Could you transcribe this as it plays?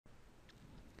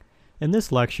In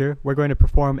this lecture, we're going to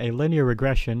perform a linear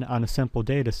regression on a simple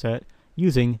data set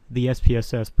using the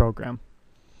SPSS program.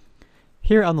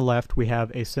 Here on the left, we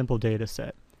have a simple data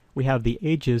set. We have the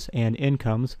ages and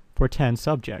incomes for 10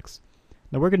 subjects.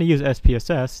 Now we're going to use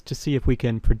SPSS to see if we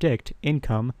can predict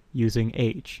income using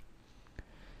age.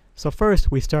 So first,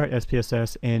 we start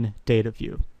SPSS in data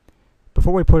view.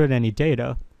 Before we put in any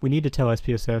data, we need to tell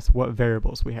SPSS what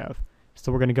variables we have.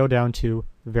 So we're going to go down to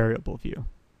variable view.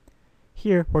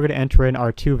 Here, we're going to enter in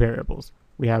our two variables.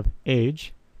 We have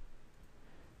age,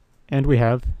 and we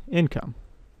have income.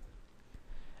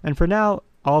 And for now,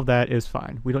 all of that is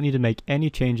fine. We don't need to make any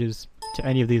changes to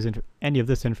any of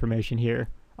this information here.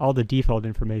 All the default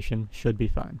information should be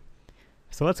fine.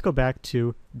 So let's go back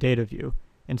to data view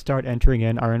and start entering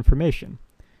in our information.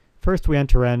 First, we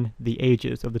enter in the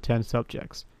ages of the 10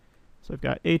 subjects. So I've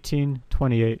got 18,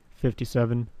 28,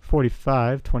 57,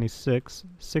 45, 26,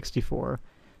 64,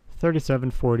 37,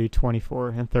 40, 24,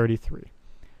 and 33.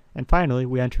 And finally,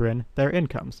 we enter in their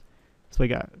incomes. So we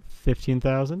got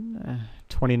 15,000,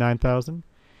 29,000,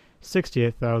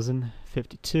 68,000,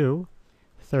 52,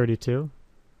 32,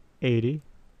 80,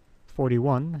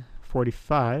 41,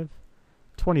 45,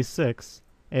 26,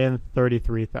 and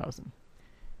 33,000.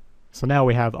 So now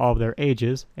we have all of their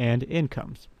ages and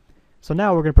incomes. So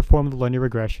now we're going to perform the linear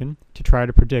regression to try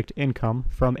to predict income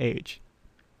from age.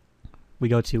 We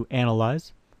go to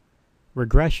Analyze,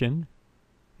 Regression,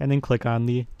 and then click on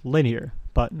the Linear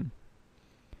button.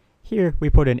 Here we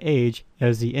put in age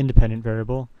as the independent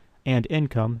variable and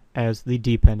income as the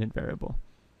dependent variable.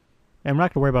 And we're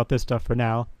not going to worry about this stuff for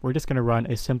now. We're just going to run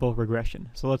a simple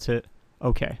regression. So let's hit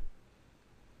OK.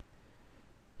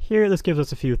 Here this gives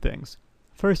us a few things.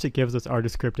 First, it gives us our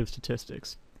descriptive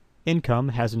statistics. Income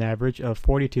has an average of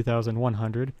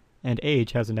 42,100 and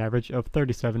age has an average of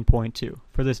 37.2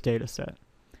 for this data set.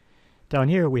 Down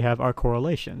here we have our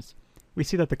correlations. We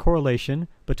see that the correlation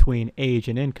between age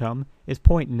and income is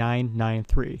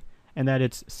 0.993 and that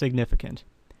it's significant.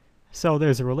 So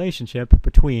there's a relationship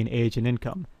between age and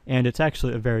income, and it's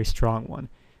actually a very strong one.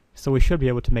 So we should be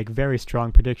able to make very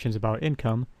strong predictions about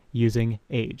income using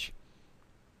age.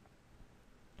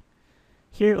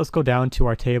 Here, let's go down to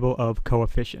our table of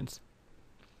coefficients.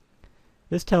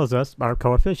 This tells us our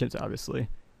coefficients, obviously.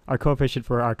 Our coefficient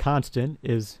for our constant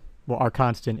is,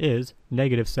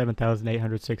 negative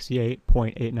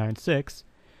 7,868.896,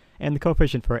 and the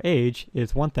coefficient for age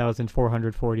is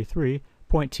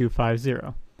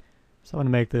 1,443.250. So I'm going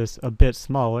to make this a bit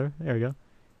smaller, there we go,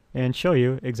 and show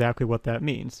you exactly what that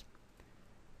means.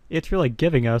 It's really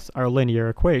giving us our linear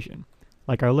equation.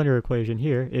 Like our linear equation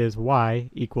here is y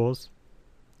equals,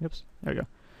 there we go,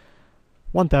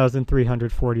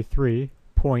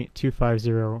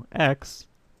 1,343.250x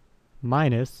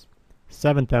minus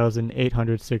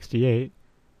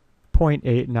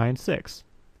 7,868.896.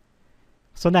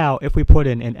 So now, if we put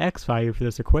in an x value for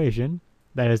this equation,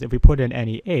 that is, if we put in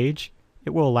any age,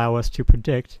 it will allow us to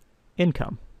predict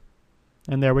income.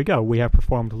 And there we go, we have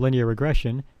performed linear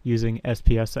regression using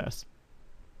SPSS.